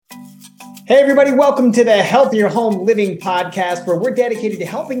Hey, everybody, welcome to the Healthier Home Living Podcast, where we're dedicated to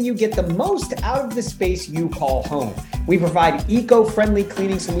helping you get the most out of the space you call home. We provide eco-friendly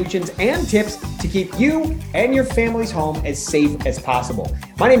cleaning solutions and tips to keep you and your family's home as safe as possible.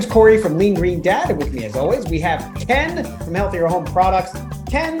 My name's Corey from Lean Green Dad, and with me, as always, we have Ken from Healthier Home Products.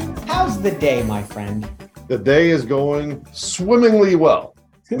 Ken, how's the day, my friend? The day is going swimmingly well.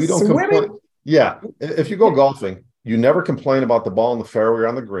 We don't complain. Yeah, if you go golfing, you never complain about the ball in the fairway or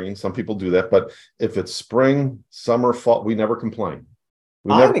on the green. Some people do that, but if it's spring, summer, fall, we never complain.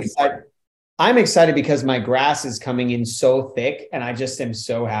 I'm excited because my grass is coming in so thick, and I just am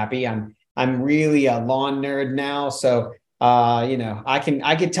so happy. I'm really a lawn nerd now, so I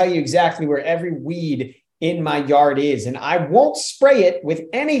can tell you exactly where every weed in my yard is, and I won't spray it with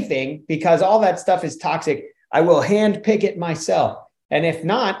anything because all that stuff is toxic. I will hand pick it myself. And if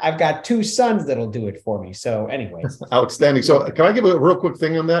not, I've got two sons that'll do it for me. So anyways. Outstanding. So can I give a real quick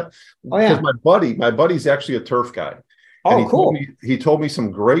thing on that? Oh, yeah. Because my buddy's actually a turf guy. Oh, and cool. He told me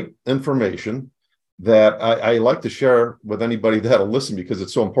some great information that I like to share with anybody that'll listen because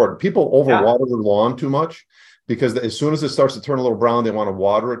it's so important. People overwater their lawn too much because as soon as it starts to turn a little brown, they want to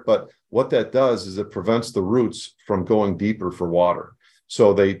water it. But what that does is it prevents the roots from going deeper for water.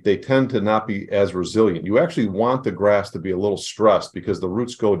 So they tend to not be as resilient. You actually want the grass to be a little stressed because the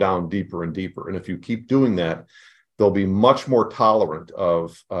roots go down deeper and deeper. And if you keep doing that, they'll be much more tolerant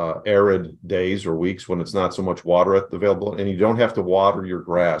of arid days or weeks when it's not so much water available. And you don't have to water your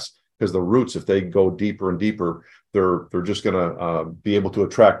grass because the roots, if they go deeper and deeper, they're just going to be able to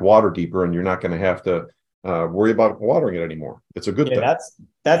attract water deeper, and you're not going to have to worry about watering it anymore. It's a good thing.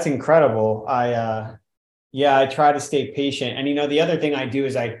 That's incredible. I try to stay patient. And, the other thing I do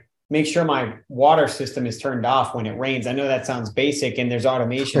is I make sure my water system is turned off when it rains. I know that sounds basic and there's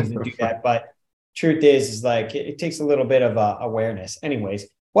automations that do that, but truth is like, it takes a little bit of awareness. Anyways,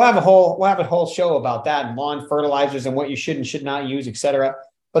 we'll have a whole show about that and lawn fertilizers and what you should and should not use, etc.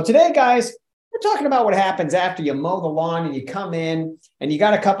 But today, guys, we're talking about what happens after you mow the lawn and you come in and you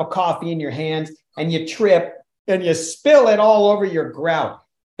got a cup of coffee in your hands and you trip and you spill it all over your grout.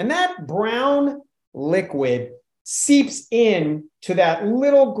 And that brown liquid seeps in to that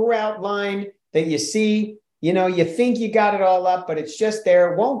little grout line that you see. You think you got it all up, but it's just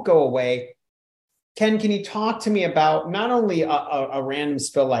there. It won't go away. Ken, can you talk to me about not only a random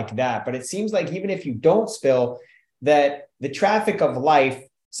spill like that, but it seems like even if you don't spill, that the traffic of life,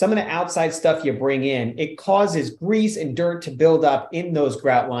 some of the outside stuff you bring in, it causes grease and dirt to build up in those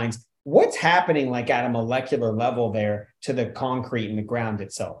grout lines. What's happening like at a molecular level there to the concrete and the ground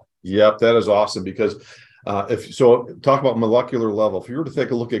itself? Yep, that is awesome because talk about molecular level. If you were to take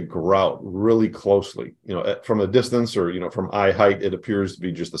a look at grout really closely, from a distance or, from eye height, it appears to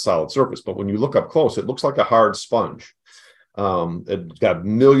be just a solid surface. But when you look up close, it looks like a hard sponge. It's got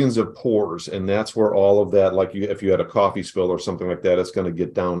millions of pores, and that's where all of that, if you had a coffee spill or something like that, it's going to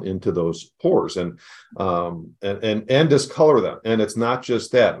get down into those pores and discolor them. And it's not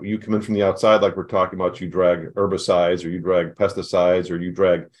just that. You come in from the outside, like we're talking about, you drag herbicides or you drag pesticides or you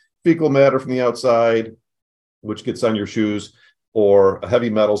drag fecal matter from the outside, which gets on your shoes, or heavy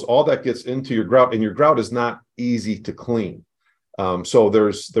metals, all that gets into your grout, and your grout is not easy to clean. So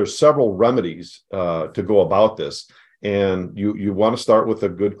there's several remedies to go about this. And you want to start with a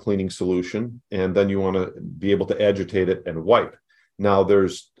good cleaning solution, and then you want to be able to agitate it and wipe. Now,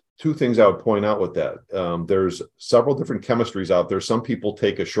 there's two things I would point out with that. There's several different chemistries out there. Some people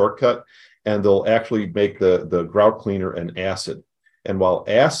take a shortcut, and they'll actually make the grout cleaner an acid. And while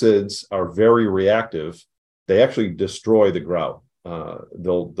acids are very reactive, they actually destroy the grout.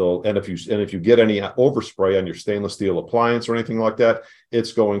 If you get any overspray on your stainless steel appliance or anything like that,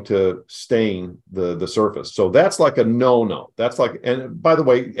 it's going to stain the surface. So that's like a no. And by the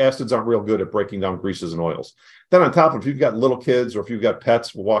way, acids aren't real good at breaking down greases and oils. Then on top of, if you've got little kids or if you've got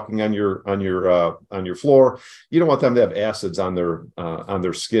pets walking on your floor, you don't want them to have acids on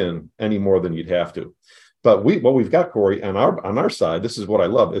their skin any more than you'd have to. But what we've got, Corey, on our side, this is what I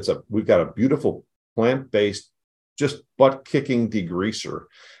love. We've got a beautiful plant-based, just butt-kicking degreaser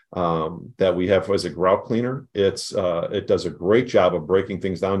that we have as a grout cleaner. It does a great job of breaking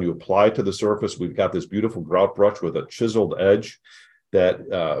things down. You apply it to the surface. We've got this beautiful grout brush with a chiseled edge that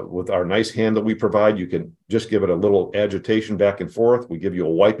with our nice handle we provide, you can just give it a little agitation back and forth. We give you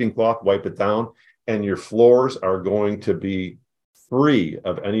a wiping cloth, wipe it down, and your floors are going to be free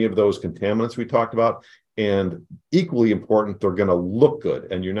of any of those contaminants we talked about. And equally important, they're going to look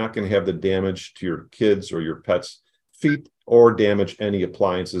good, and you're not going to have the damage to your kids or your pets' feet or damage any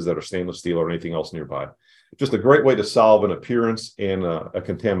appliances that are stainless steel or anything else nearby. Just a great way to solve an appearance and a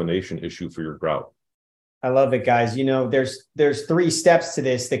contamination issue for your grout. I love it, guys. There's 3 steps to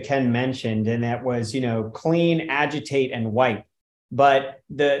this that Ken mentioned, and that was, clean, agitate, and wipe. But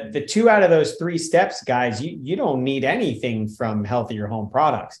the 2 out of those 3 steps, guys, you don't need anything from Healthier Home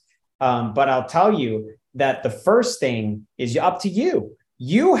Products. But I'll tell you that the first thing is up to you.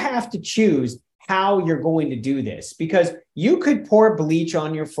 You have to choose how you're going to do this, because you could pour bleach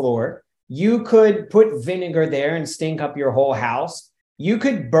on your floor. You could put vinegar there and stink up your whole house. You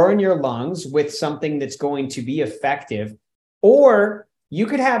could burn your lungs with something that's going to be effective, or you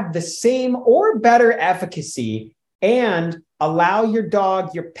could have the same or better efficacy and allow your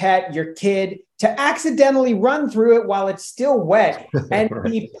dog, your pet, your kid to accidentally run through it while it's still wet and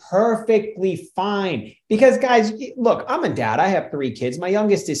be perfectly fine. Because guys, look, I'm a dad. I have 3 kids. My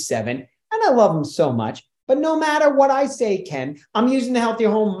youngest is 7, and I love them so much. But no matter what I say, Ken, I'm using the Healthier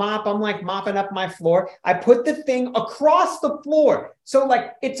Home mop. I'm like mopping up my floor. I put the thing across the floor. So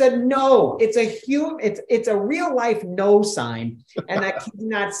like, it's a no, it's a real life no sign. And that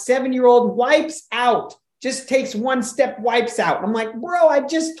 7-year-old wipes out, just takes 1 step, wipes out. I'm like, bro, I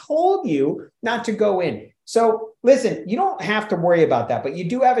just told you not to go in. So listen, you don't have to worry about that, but you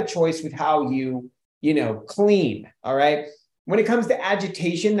do have a choice with how you clean. All right. When it comes to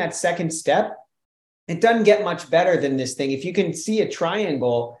agitation, that second step, it doesn't get much better than this thing. If you can see a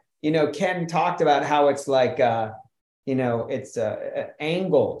triangle, Ken talked about how it's like, it's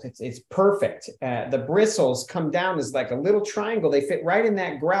angled. It's perfect. The bristles come down as like a little triangle. They fit right in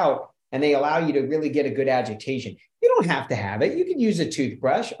that grout, and they allow you to really get a good agitation. You don't have to have it. You can use a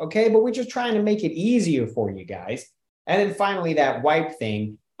toothbrush, okay? But we're just trying to make it easier for you guys. And then finally, that wipe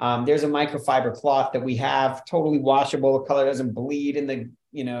thing. There's a microfiber cloth that we have, totally washable. The color doesn't bleed in the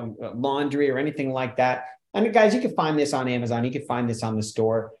laundry or anything like that. And guys, you can find this on Amazon. You can find this on the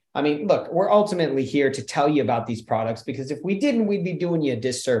store. I mean, look, we're ultimately here to tell you about these products, because if we didn't, we'd be doing you a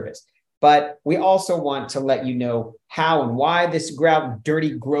disservice. But we also want to let you know how and why this grout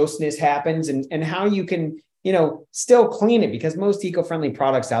dirty grossness happens, and how you can, still clean it, because most eco-friendly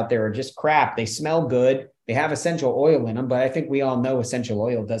products out there are just crap. They smell good. They have essential oil in them, but I think we all know essential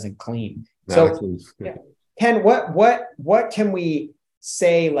oil doesn't clean. So, Ken, what can we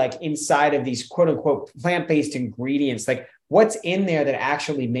say, like, inside of these quote unquote plant-based ingredients, like what's in there that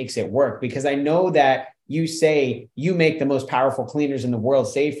actually makes it work? Because I know that you say you make the most powerful cleaners in the world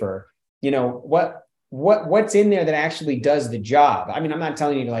safer. What's in there that actually does the job? I mean, I'm not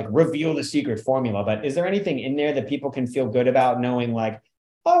telling you to like reveal the secret formula, but is there anything in there that people can feel good about knowing, like,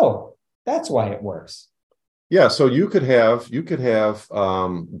 oh, that's why it works? Yeah, so you could have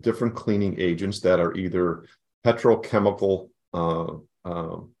different cleaning agents that are either petrochemical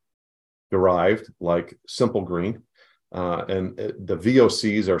derived, like Simple Green, and the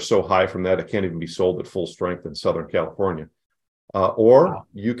VOCs are so high from that it can't even be sold at full strength in Southern California. Or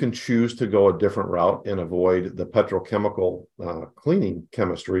you can choose to go a different route and avoid the petrochemical cleaning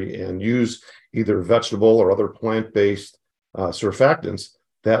chemistry and use either vegetable or other plant-based surfactants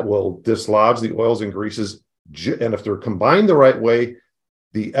that will dislodge the oils and greases. And if they're combined the right way,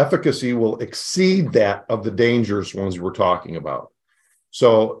 the efficacy will exceed that of the dangerous ones we're talking about.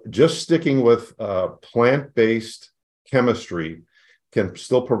 So just sticking with plant-based chemistry can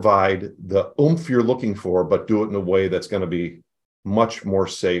still provide the oomph you're looking for, but do it in a way that's going to be much more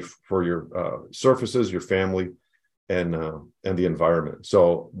safe for your surfaces, your family, and the environment.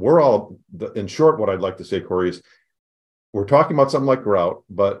 So in short, what I'd like to say, Corey, is we're talking about something like grout,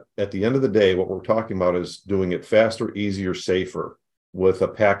 but at the end of the day, what we're talking about is doing it faster, easier, safer, with a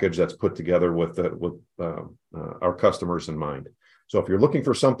package that's put together with our customers in mind. So if you're looking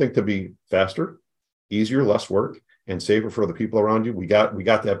for something to be faster, easier, less work, and safer for the people around you, we got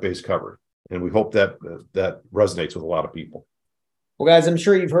that base covered. And we hope that resonates with a lot of people. Well, guys, I'm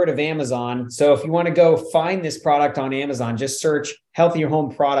sure you've heard of Amazon. So if you want to go find this product on Amazon, just search Healthier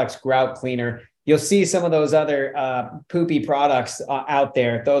Home Products Grout Cleaner. You'll see some of those other poopy products out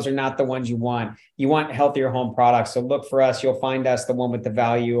there. Those are not the ones you want. You want Healthier Home Products. So look for us. You'll find us, the one with the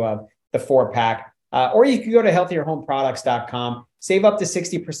value of the 4-pack. Or you can go to healthierhomeproducts.com. Save up to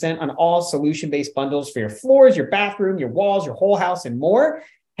 60% on all solution-based bundles for your floors, your bathroom, your walls, your whole house, and more.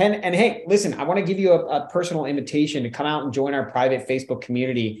 And hey, listen, I want to give you a personal invitation to come out and join our private Facebook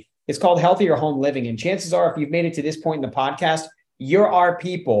community. It's called Healthier Home Living. And chances are, if you've made it to this point in the podcast, you're our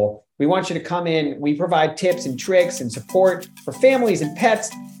people. We want you to come in. We provide tips and tricks and support for families and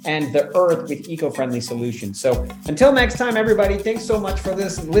pets and the earth with eco-friendly solutions. So until next time, everybody, thanks so much for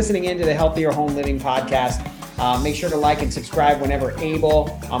listening into the Healthier Home Living podcast. Make sure to like and subscribe whenever able,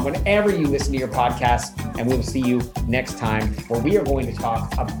 whenever you listen to your podcast. And we will see you next time, where we are going to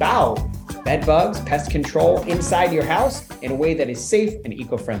talk about bed bugs, pest control inside your house in a way that is safe and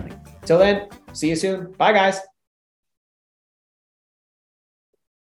eco-friendly. Till then, See you soon. Bye, guys.